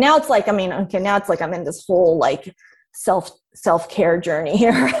work. And now it's I'm in this whole self-care journey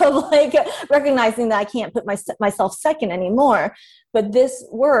here of recognizing that I can't put myself second anymore. But this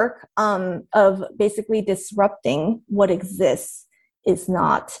work of basically disrupting what exists is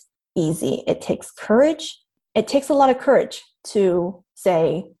not easy. It takes courage. It takes a lot of courage to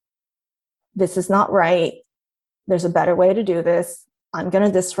say, this is not right. There's a better way to do this. I'm going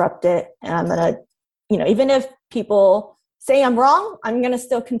to disrupt it. And I'm going to, even if people say I'm wrong, I'm going to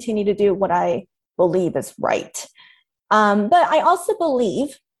still continue to do what I believe is right. But I also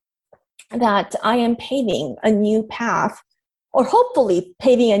believe that I am paving a new path, or hopefully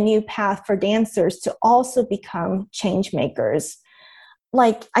paving a new path for dancers to also become change makers.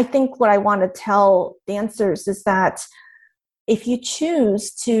 I think what I want to tell dancers is that if you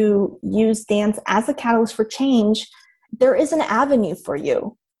choose to use dance as a catalyst for change, there is an avenue for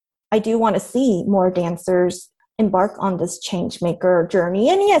you. I do want to see more dancers embark on this change maker journey.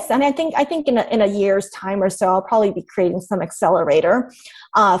 And yes, and I think in a year's time or so, I'll probably be creating some accelerator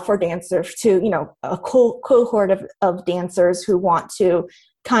for dancers to, a cohort of dancers who want to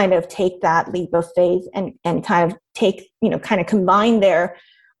kind of take that leap of faith and kind of kind of combine their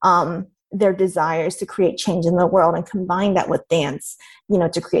desires to create change in the world and combine that with dance,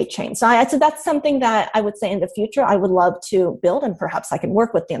 to create change. So that's something that I would say in the future I would love to build, and perhaps I can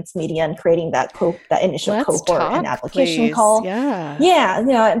work with dance media and creating that initial cohort and application call. Yeah.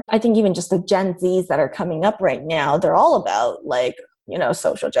 I think even just the Gen Zs that are coming up right now, they're all about like,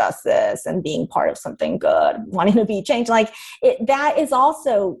 social justice and being part of something good, wanting to be changed. Like that is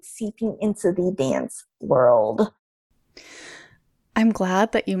also seeping into the dance world. I'm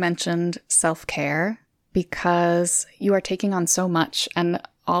glad that you mentioned self-care, because you are taking on so much, and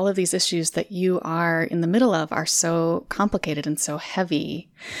all of these issues that you are in the middle of are so complicated and so heavy.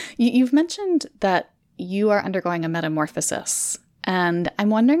 You've mentioned that you are undergoing a metamorphosis, and I'm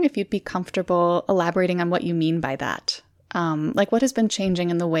wondering if you'd be comfortable elaborating on what you mean by that. Like what has been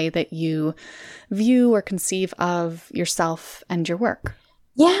changing in the way that you view or conceive of yourself and your work?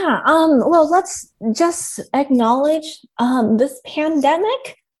 Yeah. Well, let's just acknowledge this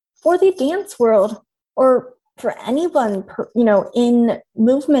pandemic for the dance world, or for anyone, in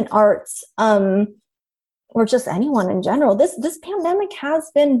movement arts, or just anyone in general. This pandemic has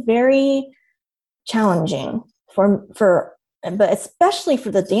been very challenging but especially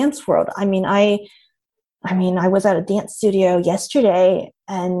for the dance world. I mean, I was at a dance studio yesterday,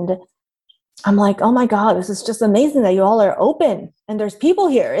 and I'm like, oh my God, this is just amazing that you all are open and there's people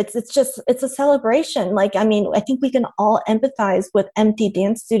here. It's a celebration. Like, I mean, I think we can all empathize with empty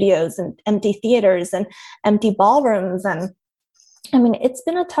dance studios and empty theaters and empty ballrooms. And I mean, it's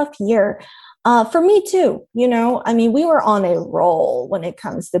been a tough year for me too. I mean, we were on a roll when it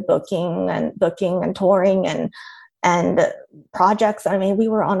comes to booking and touring and projects. I mean, we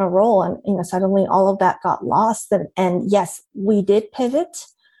were on a roll, and suddenly all of that got lost. And yes, we did pivot.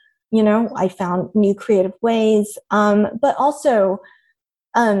 I found new creative ways. But also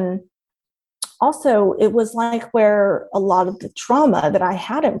it was like where a lot of the trauma that I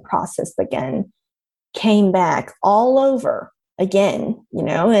hadn't processed again came back all over again,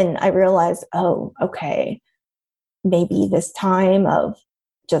 and I realized, oh, okay, maybe this time of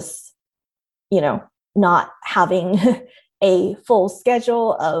just, not having a full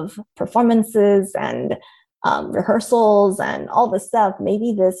schedule of performances and rehearsals and all this stuff,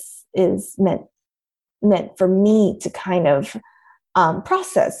 maybe this is meant for me to kind of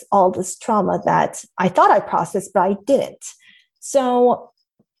process all this trauma that I thought I processed, but I didn't. So,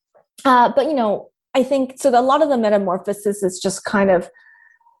 but I think so. A lot of the metamorphosis is just kind of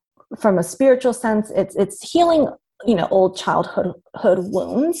from a spiritual sense. It's healing, old childhood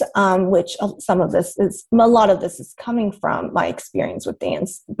wounds, which a lot of this is coming from my experience with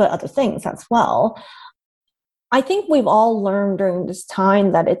dance, but other things as well. I think we've all learned during this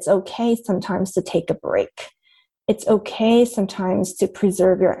time that it's okay sometimes to take a break. It's okay sometimes to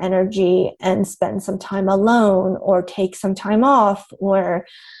preserve your energy and spend some time alone or take some time off. Or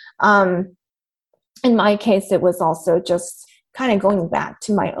in my case, it was also just kind of going back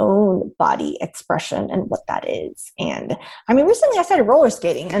to my own body expression and what that is. And I mean, recently I started roller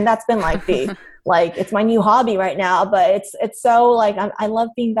skating, and that's been like it's my new hobby right now, but it's so like, I love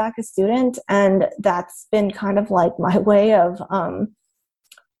being back a student, and that's been kind of like my way of,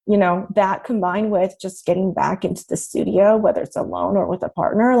 that combined with just getting back into the studio, whether it's alone or with a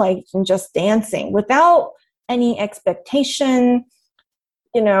partner, like, and just dancing without any expectation,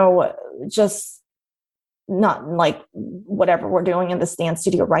 just not like whatever we're doing in the dance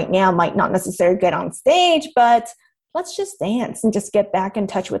studio right now might not necessarily get on stage, but let's just dance and just get back in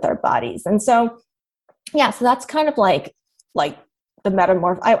touch with our bodies. And so, yeah, so that's kind of like the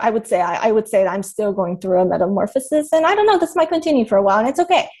I would say that I'm still going through a metamorphosis, and I don't know, this might continue for a while, and it's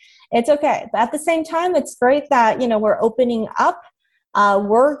okay. It's okay. But at the same time, it's great that, we're opening up.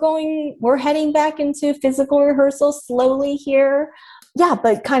 We're heading back into physical rehearsals slowly here. Yeah,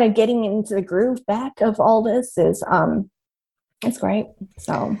 but kind of getting into the groove back of all this is it's great.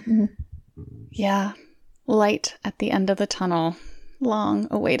 So yeah, light at the end of the tunnel, long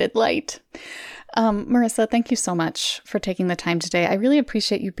awaited light. Marisa, thank you so much for taking the time today. I really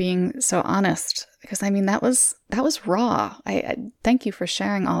appreciate you being so honest, because I mean, that was raw. I thank you for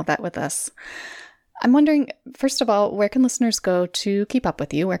sharing all of that with us. I'm wondering, first of all, where can listeners go to keep up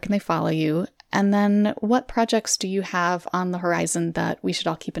with you? Where can they follow you? And then what projects do you have on the horizon that we should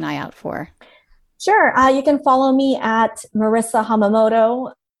all keep an eye out for? Sure. You can follow me at Marisa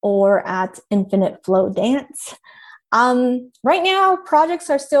Hamamoto or at Infinite Flow Dance. Right now, projects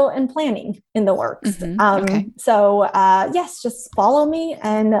are still in planning in the works. Okay. So yes, just follow me,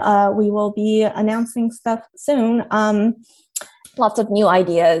 and we will be announcing stuff soon. Lots of new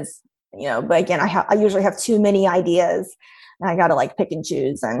ideas, but again, I usually have too many ideas, and I got to like pick and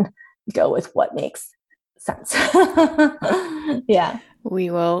choose and go with what makes sense. Yeah.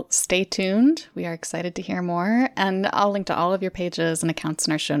 We will stay tuned. We are excited to hear more. And I'll link to all of your pages and accounts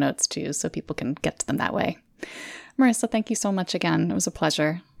in our show notes too, so people can get to them that way. Marisa, thank you so much again. It was a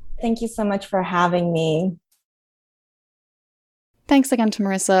pleasure. Thank you so much for having me. Thanks again to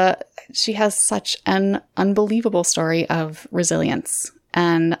Marisa. She has such an unbelievable story of resilience.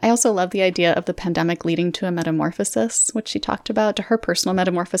 And I also love the idea of the pandemic leading to a metamorphosis, which she talked about, to her personal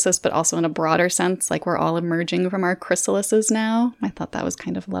metamorphosis, but also in a broader sense, like we're all emerging from our chrysalises now. I thought that was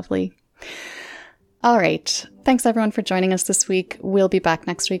kind of lovely. All right. Thanks, everyone, for joining us this week. We'll be back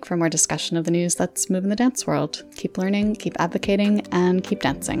next week for more discussion of the news that's moving the dance world. Keep learning, keep advocating, and keep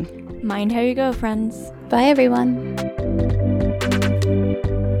dancing. Mind how you go, friends. Bye, everyone.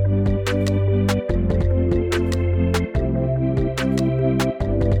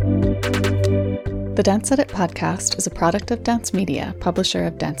 The Dance Edit podcast is a product of Dance Media, publisher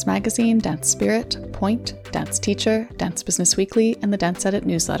of Dance Magazine, Dance Spirit, Point, Dance Teacher, Dance Business Weekly, and the Dance Edit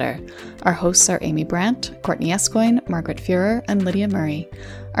newsletter. Our hosts are Amy Brandt, Courtney Escoyne, Margaret Fuhrer, and Lydia Murray.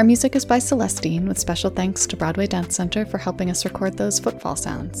 Our music is by Celestine, with special thanks to Broadway Dance Center for helping us record those footfall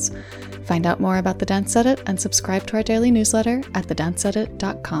sounds. Find out more about The Dance Edit and subscribe to our daily newsletter at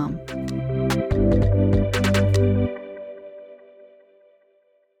thedanceedit.com.